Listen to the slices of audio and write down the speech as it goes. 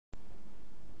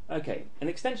Okay, an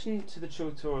extension to the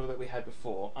tutorial that we had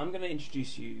before. I'm going to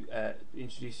introduce you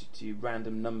to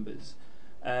random numbers.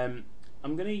 I'm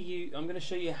going to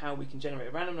show you how we can generate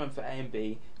a random number for A and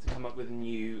B to come up with a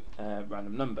new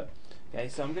random number. Okay,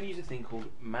 so I'm going to use a thing called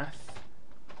math,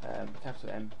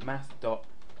 capital M, math.random.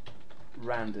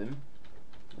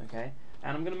 Okay,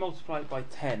 and I'm going to multiply it by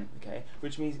 10. Okay,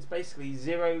 which means it's basically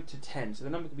 0 to 10. So the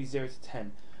number could be 0 to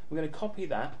 10. We're going to copy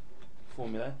that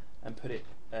formula and put it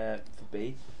for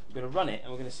B. We're going to run it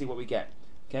and we're going to see what we get.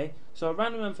 Okay, so our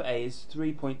random number for A is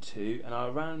 3.2 and our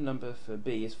random number for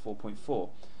B is 4.4.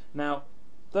 Now,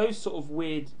 those sort of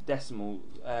weird decimal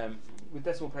with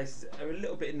decimal places are a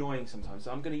little bit annoying sometimes.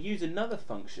 So I'm going to use another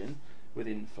function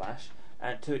within Flash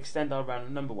to extend our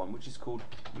random number one, which is called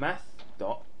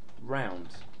math.round.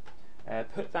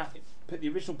 Put the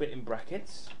original bit in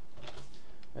brackets.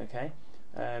 Okay,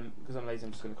 because I'm lazy,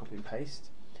 I'm just going to copy and paste.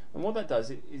 And what that does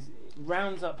is it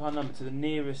rounds up our number to the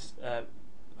nearest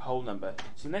whole number.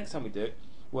 So the next time we do it,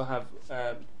 we'll have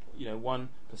 1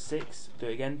 plus 6, do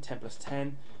it again, 10 plus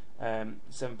 10,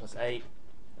 7 plus 8,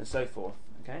 and so forth.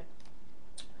 Okay.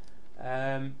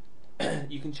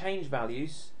 You can change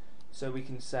values, so we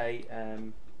can say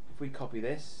if we copy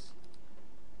this,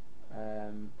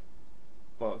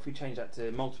 well, if we change that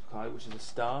to multiply, which is a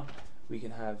star, we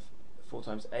can have 4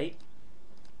 times 8.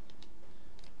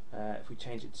 If we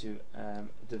change it to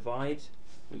divide,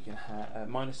 we can have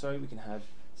minus. Sorry, we can have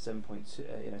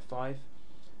 7.5.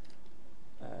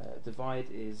 Divide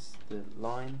is the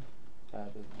line,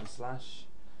 the slash.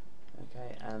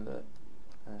 Okay, and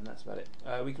that's about it.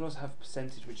 We can also have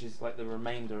percentage, which is like the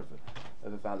remainder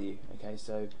of a value. Okay,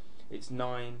 so it's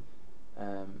 9.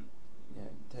 10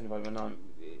 divided by 9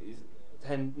 is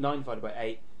 10. 9 divided by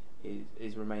 8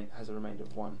 has a remainder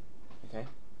of 1. Okay,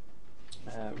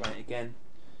 run it again.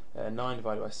 9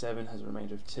 divided by 7 has a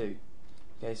remainder of 2.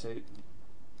 Okay, so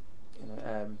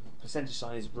percentage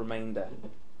sign is remainder.